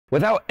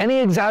Without any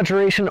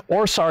exaggeration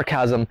or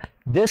sarcasm,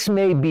 this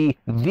may be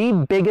the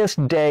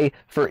biggest day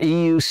for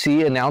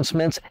EUC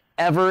announcements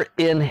ever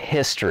in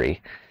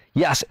history.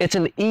 Yes, it's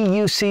an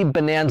EUC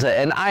bonanza,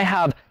 and I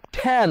have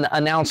 10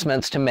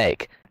 announcements to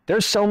make.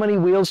 There's so many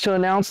wheels to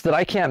announce that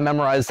I can't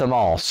memorize them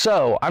all,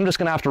 so I'm just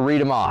gonna have to read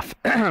them off.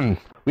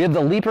 We have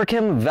the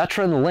Leaperkim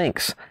Veteran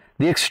Lynx,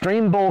 the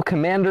Extreme Bowl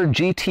Commander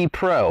GT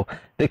Pro,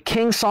 the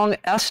Kingsong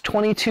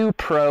S22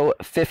 Pro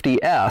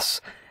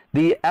 50S,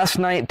 the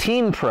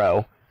S19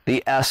 Pro,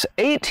 the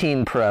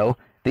S18 Pro,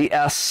 the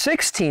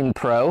S16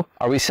 Pro,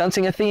 are we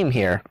sensing a theme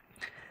here?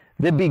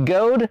 The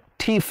Begode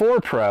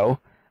T4 Pro,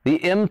 the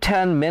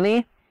Mten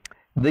Mini,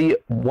 the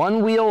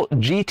Onewheel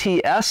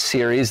GT-S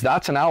Series,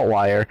 that's an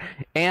outlier,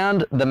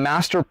 and the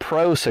Master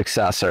Pro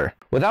Successor.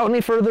 Without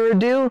any further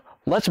ado,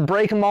 let's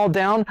break them all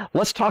down.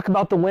 Let's talk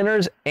about the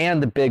winners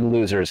and the big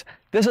losers.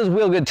 This is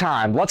Wheel Good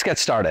Time. Let's get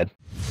started.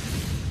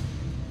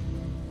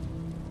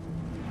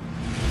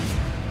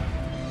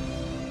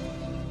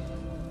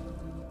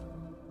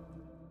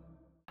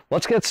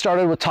 Let's get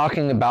started with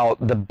talking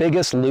about the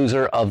biggest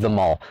loser of them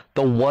all,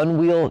 the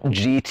Onewheel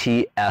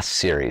GT-S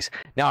Series.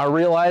 Now I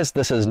realize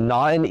this is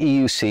not an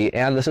EUC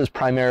and this is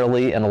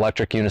primarily an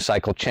electric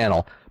unicycle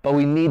channel, but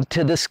we need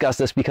to discuss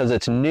this because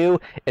it's new,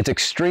 it's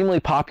extremely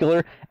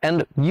popular,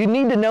 and you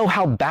need to know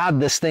how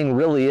bad this thing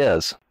really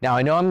is. Now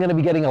I know I'm going to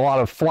be getting a lot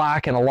of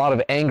flack and a lot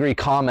of angry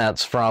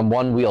comments from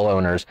Onewheel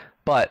owners,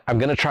 but I'm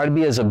going to try to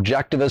be as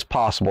objective as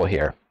possible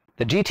here.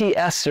 The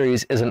GT-S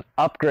Series is an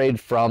upgrade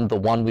from the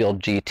Onewheel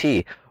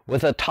GT,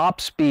 with a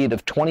top speed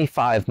of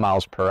 25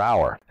 miles per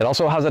hour. It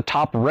also has a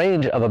top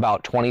range of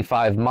about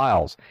 25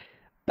 miles.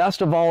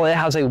 Best of all, it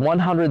has a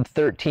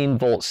 113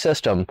 volt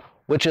system,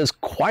 which is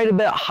quite a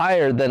bit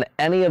higher than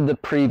any of the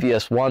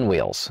previous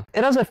Onewheels.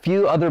 It has a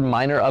few other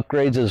minor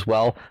upgrades as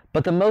well,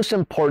 but the most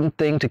important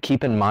thing to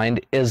keep in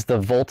mind is the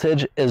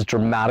voltage is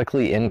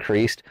dramatically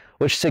increased,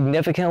 which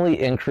significantly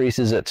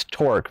increases its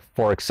torque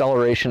for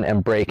acceleration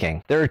and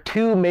braking. There are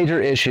two major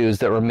issues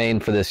that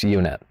remain for this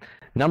unit.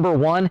 Number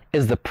one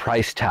is the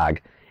price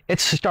tag. It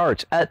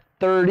starts at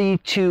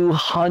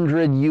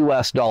 $3,200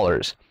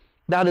 US.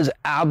 That is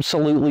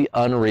absolutely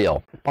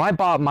unreal. When I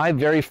bought my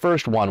very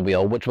first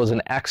Onewheel, which was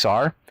an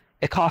XR,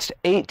 it cost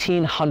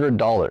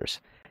 $1,800.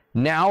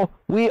 Now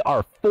we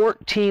are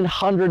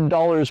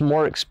 $1,400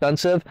 more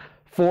expensive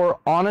for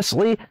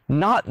honestly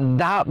not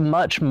that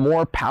much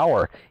more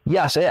power.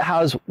 Yes, it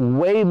has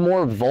way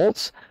more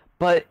volts,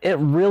 but it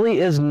really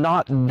is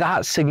not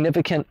that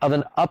significant of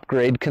an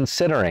upgrade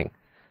considering.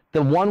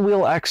 The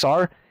Onewheel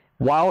XR,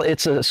 while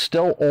it's a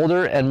still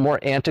older and more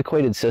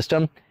antiquated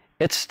system,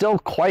 it's still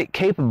quite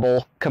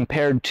capable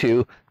compared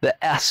to the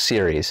S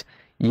Series.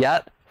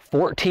 Yet,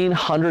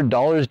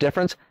 $1,400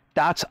 difference,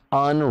 that's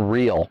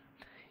unreal.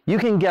 You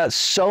can get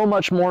so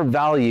much more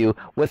value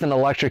with an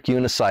electric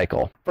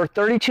unicycle. For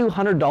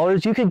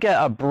 $3,200, you could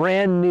get a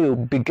brand new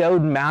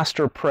Begode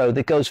Master Pro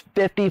that goes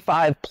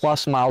 55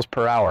 plus miles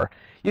per hour.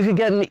 You could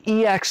get an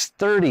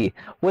EX30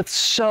 with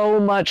so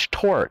much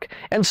torque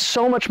and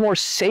so much more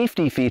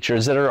safety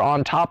features that are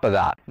on top of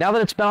that. Now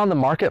that it's been on the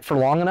market for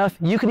long enough,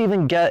 you could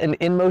even get an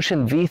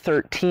inmotion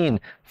V13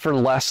 for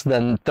less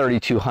than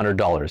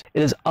 $3,200.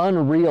 It is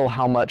unreal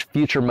how much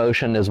Future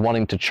Motion is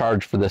wanting to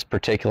charge for this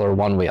particular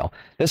Onewheel.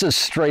 This is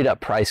straight up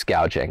price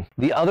gouging.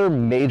 The other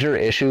major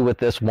issue with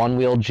this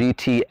Onewheel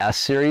GT-S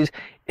Series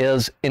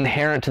is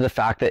inherent to the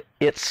fact that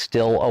it's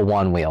still a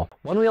Onewheel.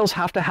 Onewheels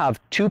have to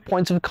have 2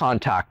 points of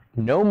contact,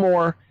 no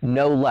more,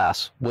 no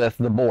less, with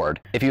the board.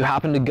 If you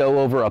happen to go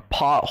over a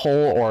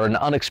pothole or an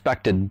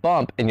unexpected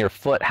bump and your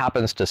foot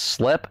happens to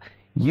slip,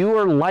 you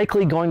are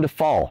likely going to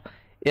fall.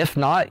 If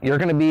not, you're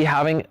going to be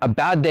having a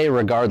bad day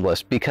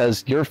regardless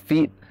because your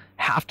feet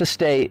have to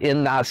stay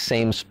in that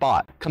same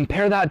spot.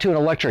 Compare that to an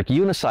electric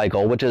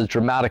unicycle, which is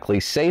dramatically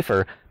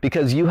safer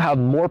because you have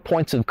more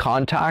points of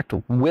contact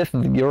with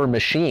your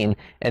machine,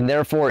 and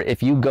therefore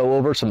if you go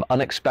over some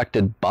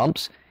unexpected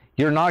bumps,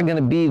 you're not going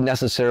to be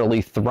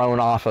necessarily thrown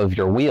off of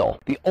your wheel.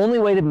 The only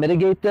way to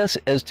mitigate this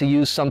is to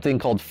use something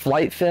called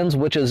flight fins,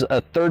 which is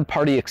a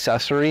third-party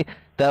accessory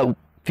that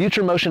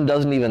Future Motion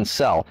doesn't even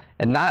sell,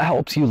 and that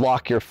helps you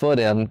lock your foot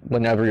in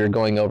whenever you're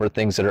going over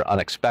things that are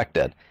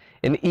unexpected.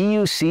 An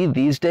EUC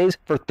these days,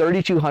 for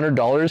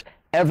 $3,200,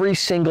 every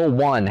single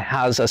one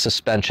has a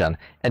suspension,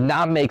 and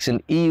that makes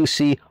an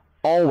EUC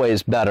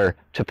always better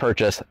to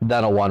purchase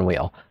than a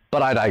Onewheel.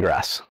 But I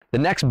digress. The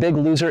next big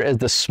loser is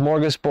the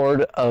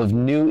smorgasbord of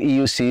new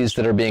EUCs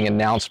that are being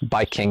announced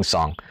by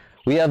Kingsong.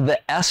 We have the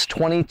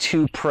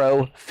S22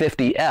 Pro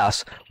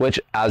 50S, which,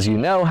 as you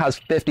know, has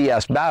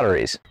 50S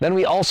batteries. Then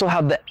we also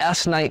have the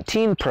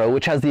S19 Pro,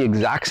 which has the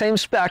exact same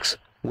specs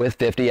with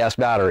 50S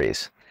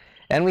batteries.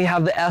 And we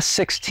have the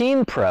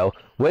S16 Pro,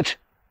 which,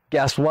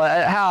 guess what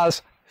it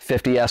has?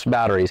 50S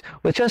batteries,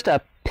 with just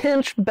a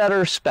pinch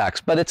better specs,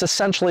 but it's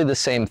essentially the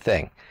same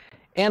thing.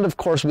 And of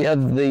course, we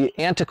have the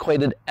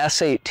antiquated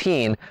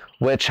S18,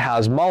 which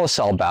has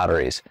monocell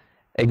batteries.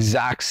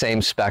 Exact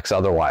same specs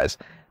otherwise.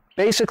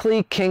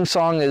 Basically,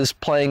 Kingsong is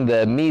playing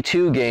the Me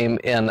Too game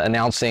in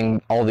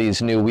announcing all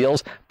these new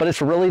wheels, but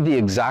it's really the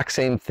exact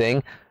same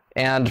thing,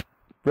 and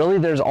really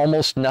there's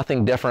almost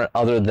nothing different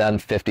other than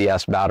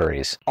 50S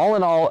batteries. All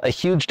in all, a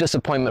huge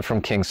disappointment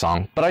from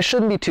Kingsong, but I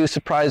shouldn't be too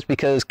surprised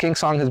because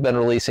Kingsong has been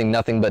releasing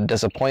nothing but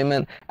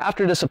disappointment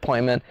after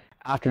disappointment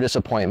after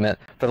disappointment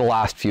for the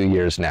last few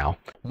years now.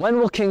 When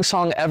will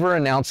Kingsong ever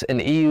announce an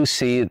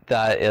EUC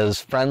that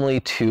is friendly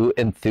to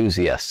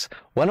enthusiasts?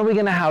 When are we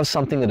going to have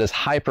something that is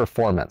high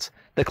performance?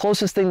 The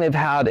closest thing they've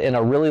had in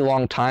a really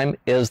long time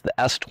is the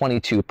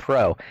S22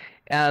 Pro.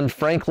 And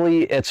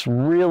frankly, it's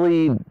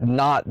really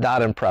not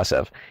that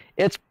impressive.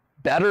 It's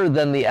better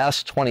than the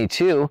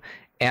S22,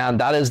 and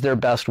that is their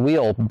best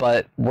wheel,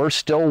 but we're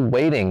still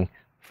waiting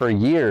for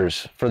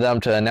years for them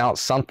to announce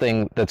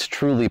something that's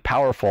truly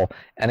powerful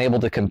and able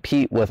to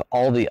compete with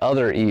all the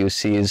other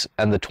EUCs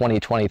and the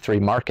 2023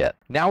 market.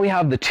 Now we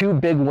have the two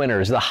big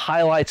winners, the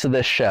highlights of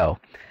this show,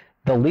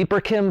 the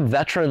Leaperkim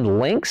Veteran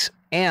Lynx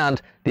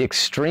and the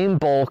Extreme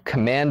Bull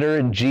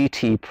Commander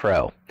GT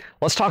Pro.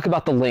 Let's talk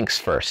about the Lynx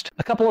first.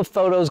 A couple of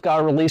photos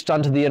got released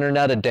onto the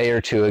internet a day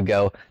or two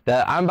ago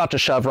that I'm about to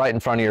shove right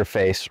in front of your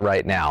face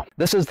right now.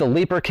 This is the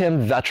Leaperkim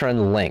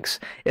Veteran Lynx.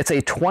 It's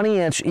a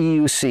 20-inch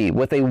EUC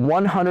with a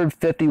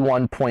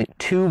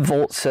 151.2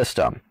 volt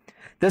system.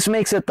 This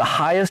makes it the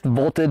highest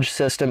voltage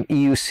system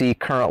EUC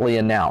currently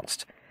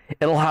announced.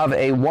 It'll have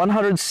a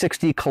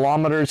 160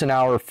 kilometers an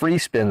hour free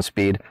spin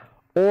speed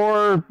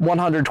or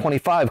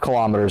 125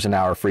 kilometers an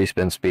hour free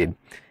spin speed.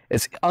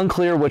 It's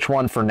unclear which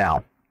one for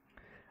now.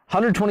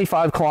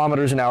 125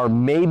 kilometers an hour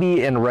may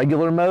be in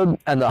regular mode,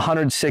 and the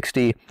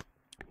 160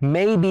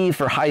 may be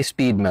for high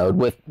speed mode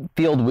with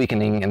field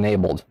weakening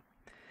enabled.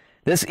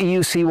 This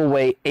EUC will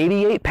weigh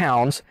 88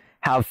 pounds,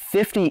 have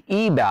 50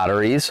 E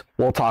batteries,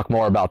 we'll talk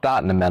more about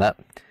that in a minute,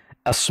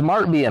 a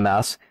smart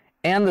BMS,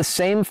 and the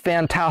same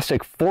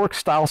fantastic fork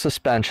style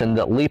suspension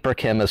that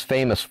Leaperkim is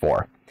famous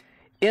for.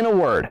 In a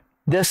word,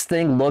 this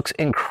thing looks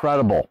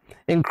incredible,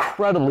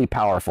 incredibly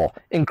powerful,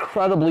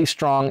 incredibly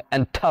strong,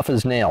 and tough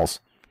as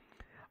nails.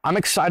 I'm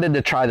excited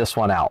to try this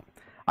one out.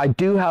 I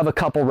do have a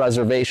couple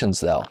reservations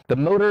though. The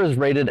motor is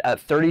rated at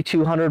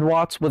 3200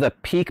 watts with a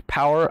peak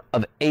power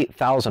of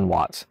 8000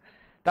 watts.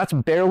 That's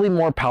barely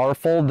more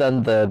powerful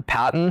than the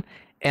Patton,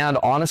 and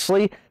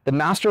honestly, the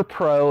Master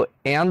Pro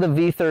and the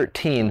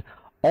V13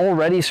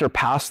 already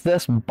surpassed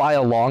this by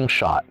a long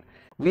shot.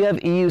 We have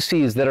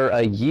EUCs that are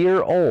a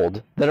year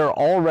old that are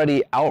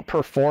already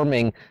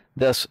outperforming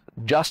this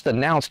just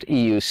announced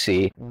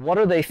EUC. What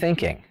are they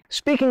thinking?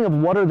 Speaking of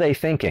what are they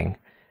thinking,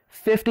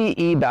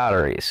 50E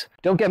batteries.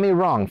 Don't get me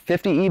wrong,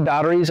 50E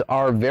batteries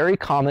are very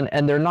common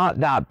and they're not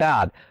that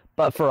bad,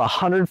 but for a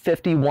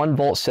 151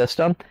 volt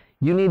system,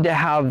 you need to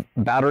have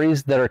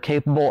batteries that are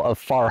capable of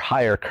far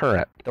higher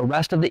current. The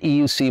rest of the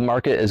EUC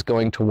market is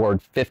going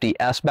toward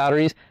 50S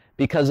batteries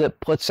because it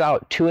puts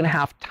out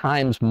 2.5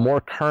 times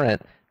more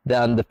current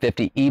than the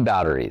 50E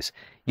batteries.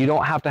 You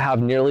don't have to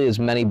have nearly as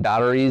many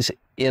batteries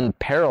in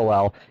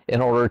parallel in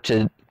order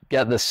to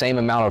get the same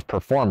amount of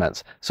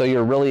performance. So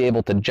you're really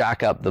able to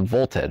jack up the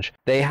voltage.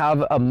 They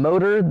have a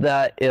motor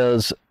that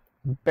is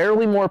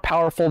barely more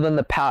powerful than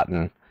the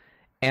Patton,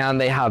 and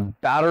they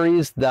have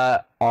batteries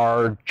that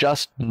are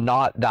just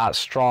not that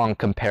strong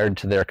compared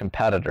to their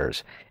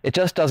competitors. It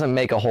just doesn't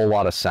make a whole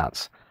lot of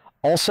sense.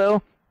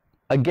 Also,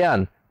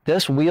 again,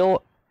 this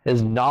wheel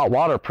is not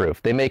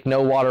waterproof. They make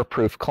no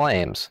waterproof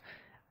claims.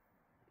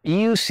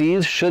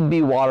 EUCs should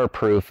be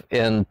waterproof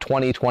in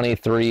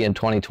 2023 and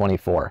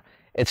 2024.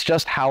 It's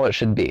just how it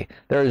should be.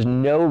 There is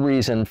no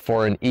reason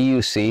for an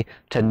EUC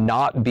to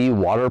not be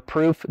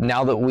waterproof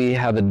now that we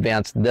have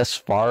advanced this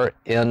far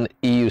in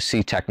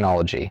EUC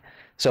technology.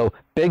 So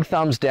big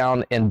thumbs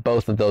down in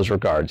both of those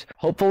regards.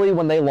 Hopefully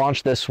when they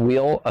launch this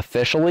wheel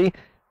officially,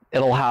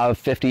 it'll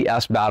have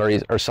 50S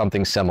batteries or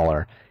something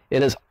similar.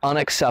 It is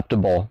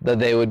unacceptable that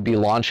they would be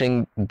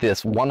launching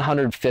this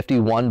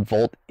 151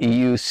 volt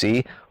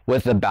EUC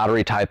with the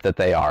battery type that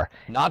they are.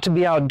 Not to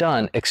be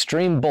outdone,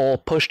 Extreme Bull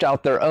pushed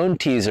out their own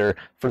teaser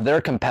for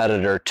their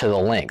competitor to the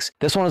Lynx.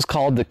 This one is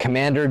called the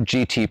Commander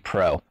GT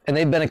Pro, and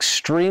they've been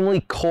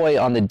extremely coy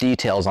on the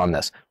details on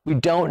this. We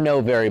don't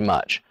know very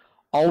much.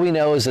 All we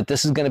know is that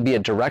this is going to be a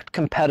direct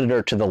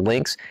competitor to the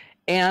Lynx,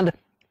 and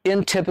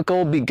in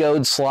typical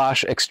Begode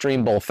 /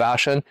 Extreme Bull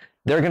fashion,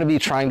 they're going to be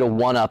trying to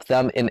one-up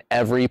them in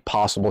every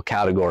possible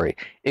category,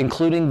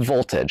 including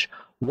voltage.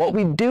 What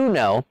we do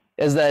know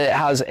is that it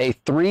has a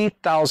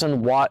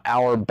 3000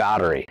 watt-hour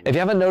battery. If you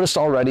haven't noticed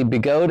already,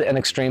 Begode and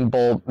Extreme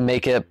Bull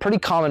make it pretty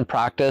common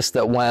practice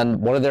that when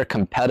one of their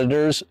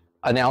competitors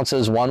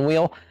announces one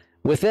wheel,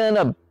 within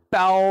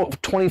about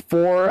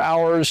 24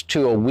 hours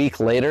to a week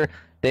later,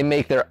 they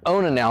make their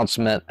own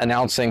announcement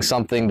announcing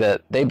something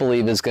that they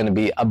believe is going to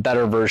be a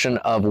better version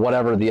of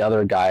whatever the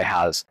other guy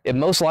has. It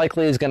most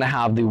likely is going to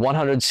have the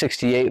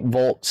 168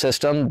 volt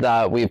system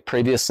that we've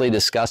previously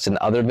discussed in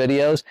other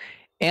videos,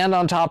 And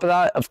on top of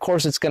that, of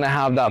course, it's going to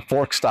have that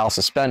fork style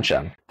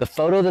suspension. The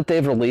photo that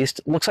they've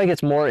released looks like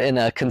it's more in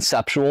a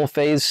conceptual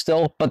phase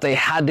still, but they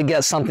had to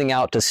get something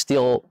out to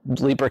steal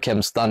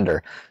Leaperkim's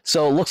thunder.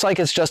 So it looks like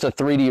it's just a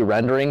 3D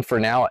rendering for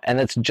now, and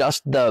it's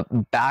just the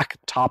back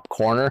top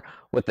corner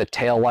with the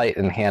tail light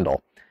and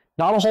handle.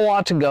 Not a whole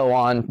lot to go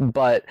on,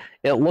 but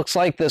it looks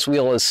like this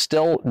wheel is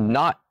still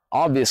not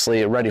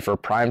obviously ready for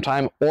prime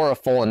time or a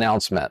full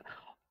announcement.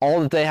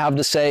 All that they have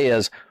to say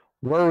is,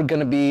 we're going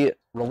to be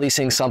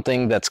releasing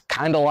something that's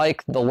kind of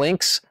like the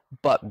Lynx,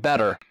 but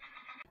better.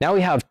 Now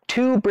we have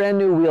two brand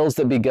new wheels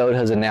that Begode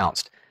has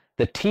announced,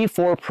 the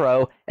T4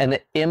 Pro and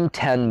the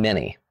Mten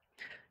Mini.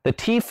 The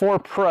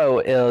T4 Pro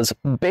is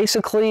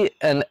basically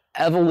an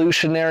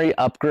evolutionary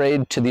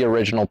upgrade to the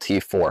original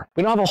T4.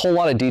 We don't have a whole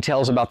lot of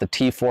details about the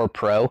T4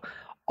 Pro.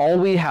 All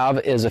we have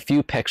is a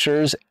few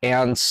pictures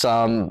and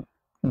some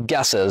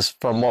guesses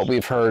from what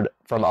we've heard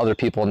from other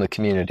people in the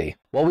community.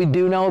 What we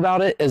do know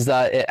about it is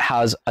that it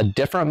has a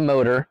different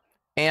motor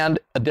and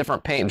a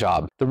different paint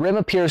job. The rim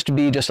appears to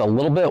be just a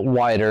little bit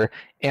wider,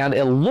 and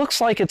it looks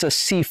like it's a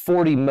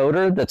C40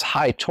 motor that's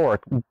high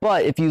torque,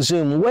 but if you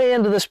zoom way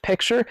into this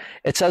picture,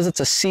 it says it's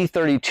a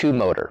C32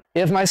 motor.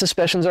 If my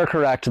suspicions are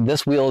correct,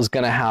 this wheel is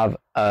going to have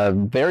a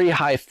very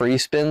high free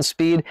spin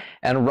speed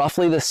and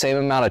roughly the same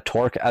amount of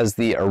torque as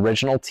the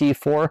original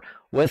T4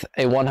 with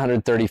a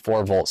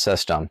 134 volt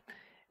system.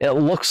 It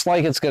looks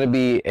like it's going to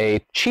be a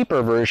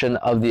cheaper version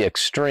of the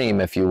Extreme,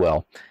 if you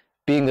will,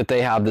 being that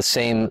they have the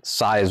same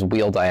size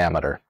wheel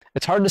diameter.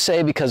 It's hard to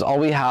say because all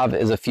we have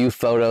is a few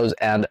photos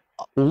and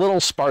little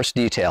sparse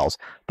details,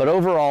 but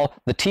overall,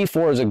 the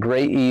T4 is a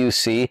great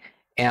EUC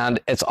and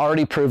it's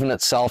already proven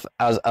itself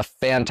as a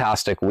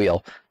fantastic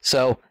wheel.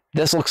 So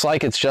this looks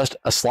like it's just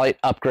a slight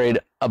upgrade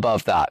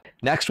above that.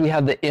 Next, we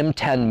have the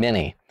Mten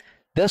Mini.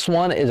 This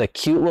one is a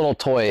cute little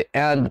toy,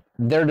 and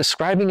they're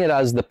describing it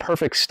as the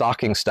perfect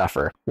stocking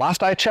stuffer.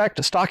 Last I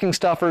checked, stocking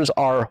stuffers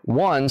are,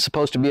 one,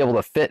 supposed to be able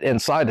to fit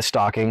inside a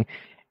stocking,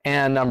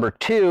 and number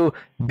two,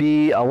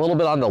 be a little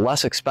bit on the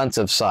less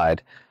expensive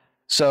side.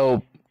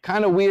 So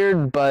kind of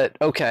weird, but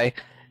okay.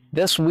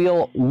 This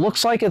wheel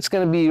looks like it's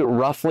going to be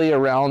roughly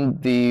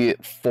around the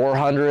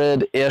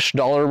 $400-ish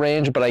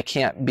range, but I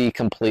can't be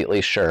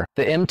completely sure.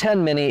 The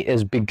Mten Mini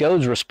is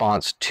Begode's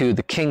response to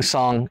the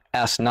Kingsong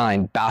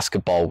S9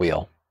 basketball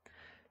wheel.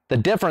 The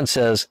difference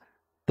is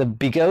the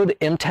Begode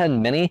Mten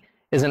Mini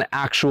is an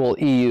actual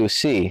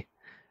EUC.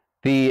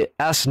 The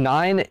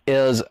S9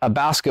 is a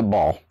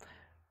basketball.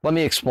 Let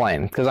me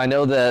explain, because I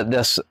know that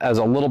this is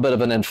a little bit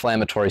of an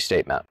inflammatory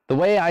statement. The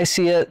way I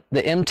see it,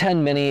 the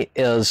Mten Mini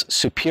is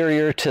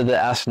superior to the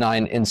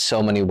S9 in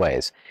so many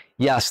ways.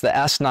 Yes, the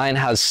S9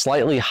 has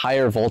slightly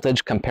higher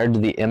voltage compared to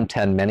the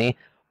Mten Mini,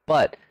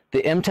 but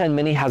the Mten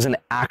Mini has an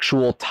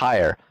actual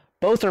tire.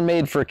 Both are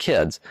made for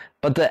kids,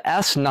 but the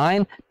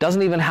S9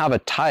 doesn't even have a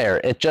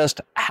tire. It just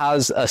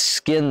has a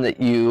skin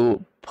that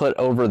you put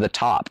over the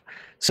top.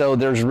 So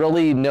there's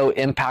really no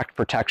impact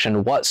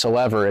protection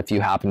whatsoever if you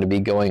happen to be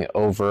going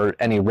over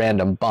any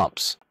random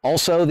bumps.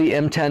 Also, the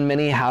Mten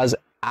Mini has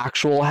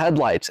actual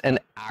headlights and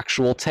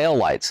actual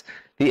taillights.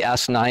 The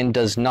S9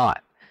 does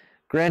not.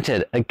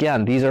 Granted,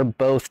 again, these are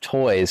both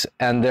toys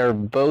and they're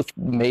both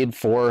made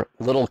for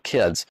little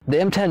kids. The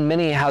Mten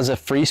Mini has a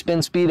free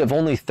spin speed of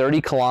only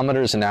 30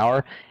 kilometers an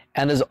hour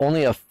and is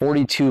only a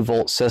 42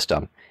 volt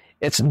system.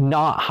 It's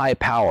not high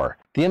power.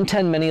 The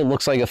Mten Mini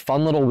looks like a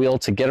fun little wheel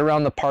to get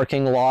around the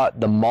parking lot,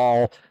 the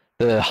mall,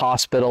 the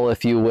hospital,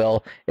 if you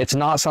will. It's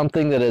not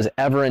something that is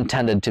ever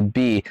intended to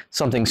be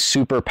something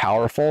super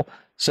powerful.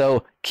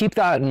 So keep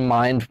that in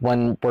mind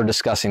when we're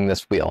discussing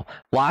this wheel.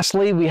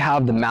 Lastly, we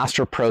have the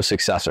Master Pro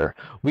Successor.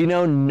 We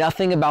know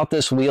nothing about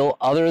this wheel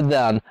other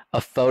than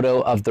a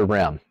photo of the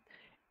rim.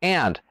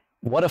 And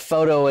what a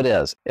photo it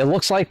is. It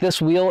looks like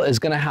this wheel is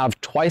going to have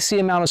twice the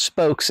amount of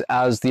spokes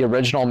as the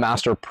original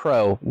Master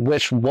Pro,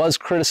 which was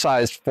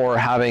criticized for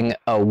having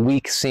a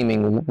weak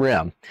seeming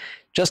rim.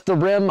 Just the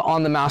rim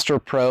on the Master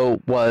Pro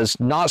was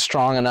not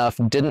strong enough,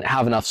 didn't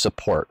have enough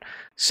support.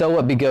 So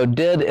what Begode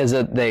did is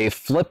that they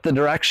flipped the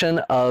direction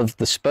of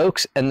the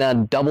spokes and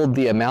then doubled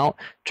the amount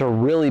to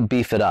really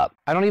beef it up.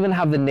 I don't even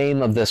have the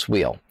name of this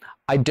wheel.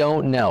 I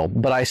don't know,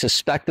 but I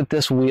suspect that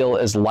this wheel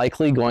is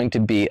likely going to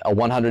be a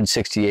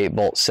 168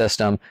 volt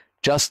system,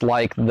 just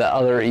like the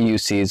other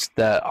EUCs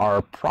that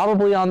are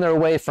probably on their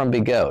way from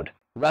Begode.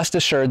 Rest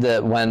assured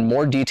that when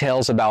more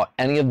details about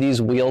any of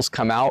these wheels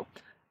come out,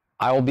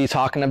 I will be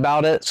talking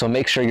about it, so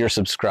make sure you're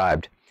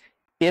subscribed.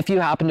 If you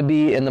happen to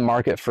be in the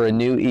market for a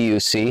new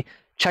EUC,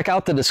 check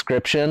out the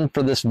description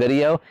for this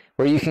video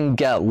where you can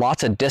get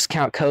lots of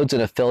discount codes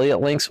and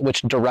affiliate links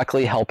which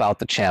directly help out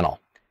the channel.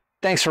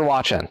 Thanks for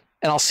watching,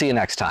 and I'll see you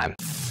next time.